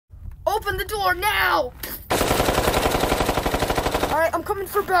Open the door now! Alright, I'm coming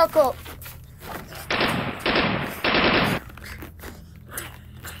for backup.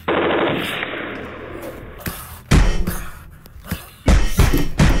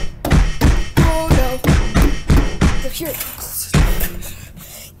 Oh no. They're here.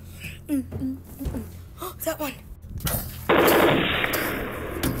 That one.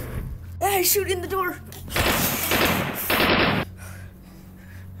 Hey, shoot in the door.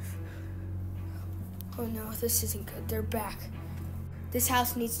 Oh no, this isn't good. They're back. This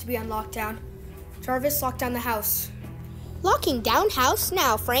house needs to be on lockdown. Jarvis, lock down the house. Locking down house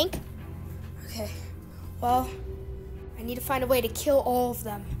now, Frank. Okay, well, I need to find a way to kill all of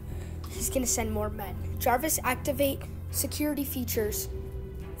them. He's gonna send more men. Jarvis, activate security features.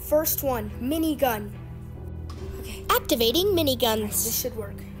 First one, minigun. Okay. Activating miniguns. This should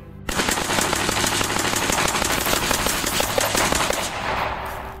work.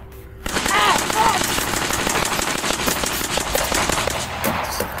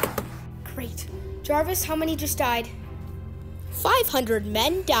 Great. Jarvis, how many just died? 500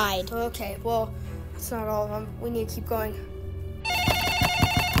 men died. Okay, well, that's not all of them. We need to keep going.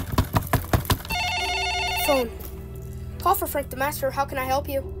 Phone. Call for Frank the Master. How can I help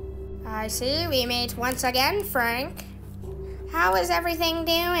you? I see we meet once again, Frank. How is everything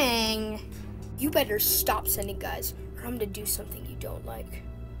doing? You better stop sending guys, or I'm gonna do something you don't like.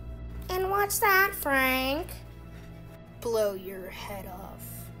 And what's that, Frank? Blow your head off.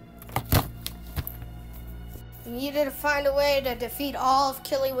 We needed to find a way to defeat all of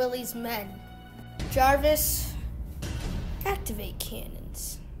Killy Willy's men. Jarvis, activate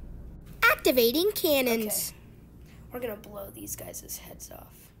cannons. Activating cannons. Okay. We're gonna blow these guys' heads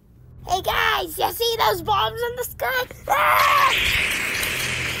off. Hey guys, you see those bombs in the sky? Ah!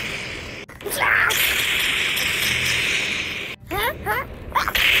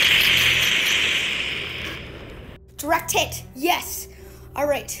 Direct hit, yes. All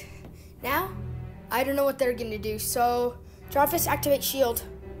right, now I don't know what they're gonna do, so Jarvis, activate shield.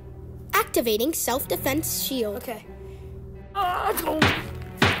 Activating self-defense shield. Okay.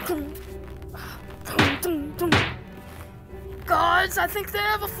 Guys, I think they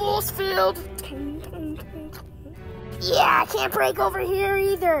have a force field. Yeah, I can't break over here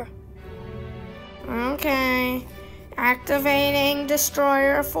either. Okay. Activating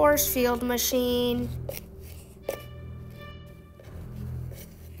destroyer force field machine.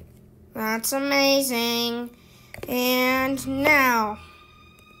 That's amazing. And now.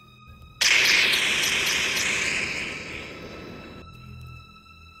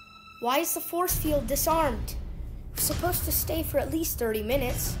 Why is the force field disarmed? It's supposed to stay for at least 30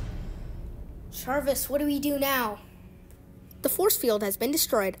 minutes. Jarvis, what do we do now? The force field has been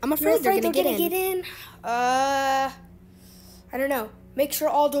destroyed. I'm afraid they're gonna get in. I don't know. Make sure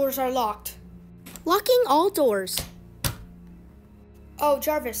all doors are locked. Locking all doors. Oh,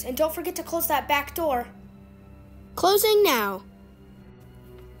 Jarvis, and don't forget to close that back door. Closing now.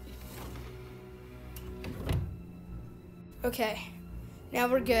 Okay, now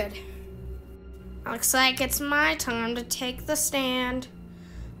we're good. Looks like it's my time to take the stand.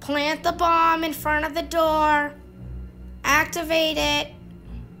 Plant the bomb in front of the door. Activate it.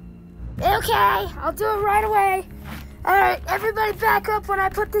 Okay, I'll do it right away. All right, everybody back up when I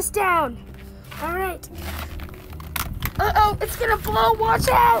put this down. All right. Uh-oh, it's gonna blow, watch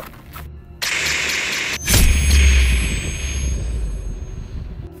out!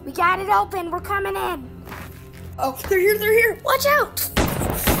 We got it open, we're coming in. Oh, they're here, watch out!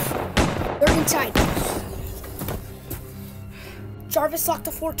 They're inside. Jarvis, lock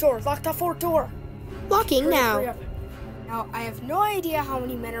the fort door, Locking Hurry now. up. Now, I have no idea how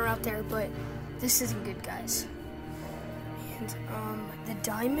many men are out there, but this isn't good, guys. And, the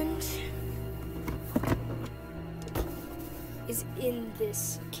diamond is in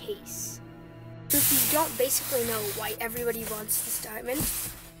this case. So if you don't basically know why everybody wants this diamond,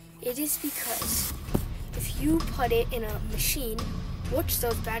 it is because if you put it in a machine, which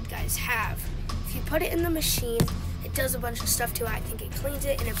those bad guys have, if you put it in the machine, it does a bunch of stuff to it. I think it cleans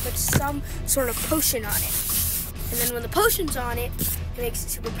it and it puts some sort of potion on it. And then when the potion's on it, it makes it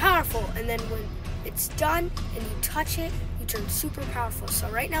super powerful. And then when it's done and you touch it, you turn super powerful. So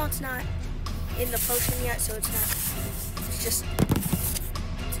right now it's not in the potion yet, so it's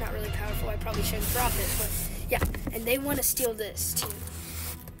not really powerful. I probably shouldn't have brought this, but yeah. And they want to steal this too.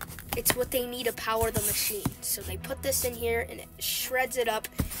 It's what they need to power the machine. So they put this in here and it shreds it up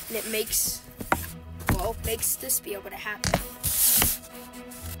and it makes this be able to happen.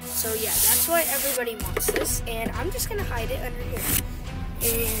 So yeah, that's why everybody wants this, and I'm just gonna hide it under here.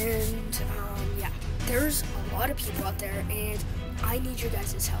 And yeah, there's a lot of people out there, and I need your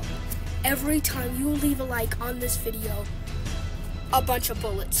guys' help. every time you leave a like on this video, a bunch of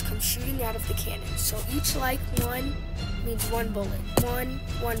bullets come shooting out of the cannon. So each like one means one bullet. One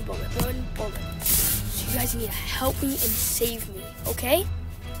bullet, one bullet. So you guys need to help me and save me, okay?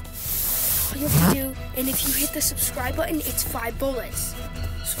 All you have to do, and if you hit the subscribe button, it's 5 bullets.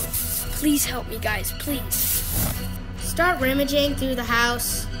 So please help me, guys, please. Start rummaging through the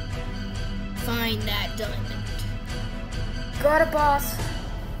house. Find that diamond. Got it, boss.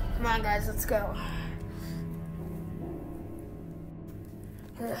 Come on, guys, let's go.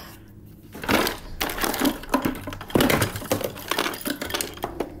 Nothing.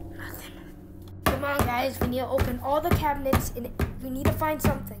 Come on, guys, we need to open all the cabinets and we need to find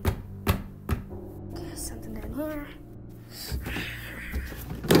something. Okay, something down here.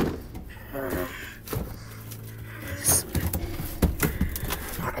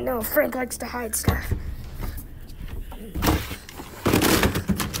 I know, Frank likes to hide stuff.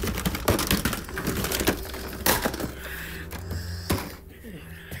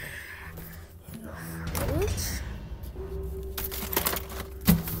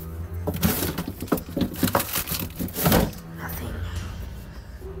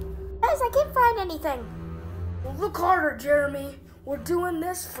 I can't find anything. Well, look harder, Jeremy. We're doing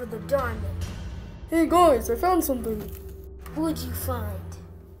this for the diamond. Hey guys, I found something. What'd you find?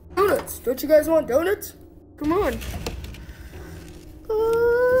 Donuts. Don't you guys want donuts? Come on.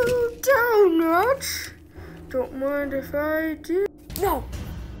 Donuts. Don't mind if I do. No.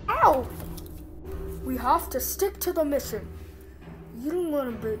 Ow. We have to stick to the mission. You don't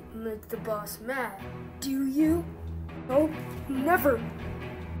want to make the boss mad, do you? No, never.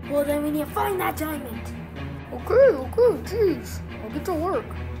 Well, then we need to find that diamond. Okay, jeez. I'll get to work.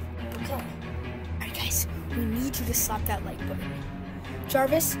 Okay. Alright, guys. We need you to slap that like button.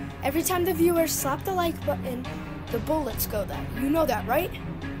 Jarvis, every time the viewers slap the like button, the bullets go there. You know that, right?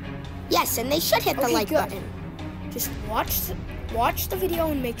 Yes, and they should hit the like button. Just watch the video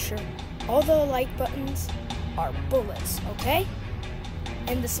and make sure all the like buttons are bullets, okay?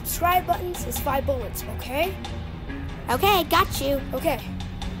 And the subscribe buttons is 5 bullets, okay? Okay, got you. Okay.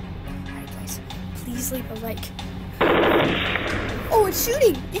 Please leave a like. Oh, it's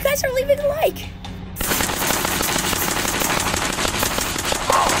shooting! You guys are leaving a like!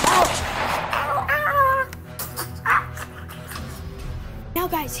 Now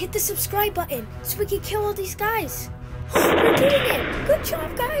guys, hit the subscribe button so we can kill all these guys. We're doing it! Good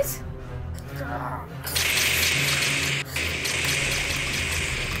job, guys!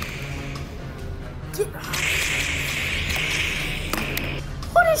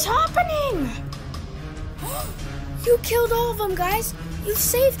 What is happening? You killed all of them, guys. You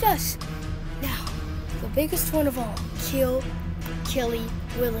saved us. Now, the biggest one of all, Killy,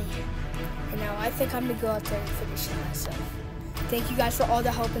 Willy. And now I think I'm gonna go out there and finish it myself. Thank you guys for all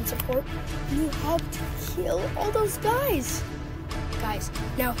the help and support. You helped kill all those guys. Guys,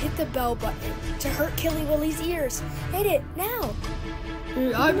 now hit the bell button to hurt Killy Willy's ears. Hit it now.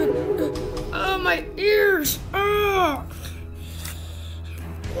 I've been, my ears.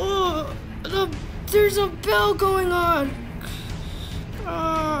 There's a bell going on.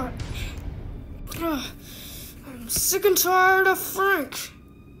 I'm sick and tired of Frank.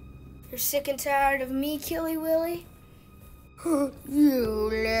 You're sick and tired of me, Killy Willy? You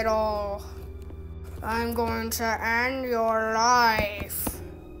little. I'm going to end your life.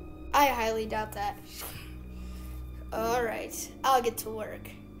 I highly doubt that. All right, I'll get to work.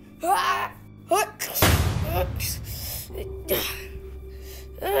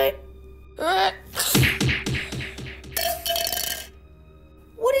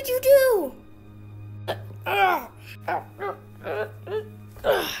 What did you do?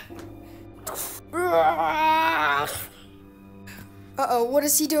 Uh-oh, what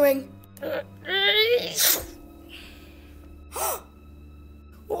is he doing? Peanut,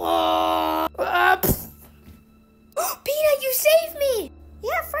 you saved me!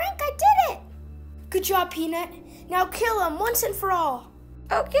 Yeah, Frank, I did it! Good job, Peanut. Now kill him once and for all.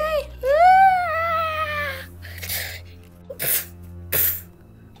 Okay.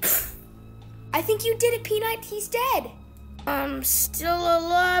 I think you did it, Peanut. He's dead. I'm still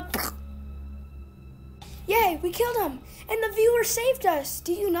alive. Yay, we killed him. And the viewer saved us.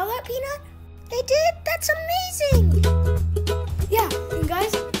 Do you know that, Peanut? They did? That's amazing. Yeah, and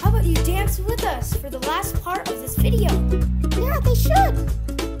guys, how about you dance with us for the last part of this video? Yeah, they should.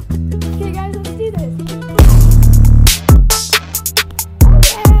 Okay, guys, let's do this.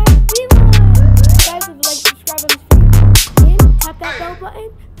 Guys, if you like, subscribe on this video and tap that bell button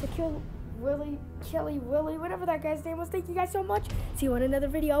to kill Killy, Willy, whatever that guy's name was. Thank you guys so much. See you on another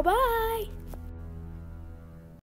video. Bye.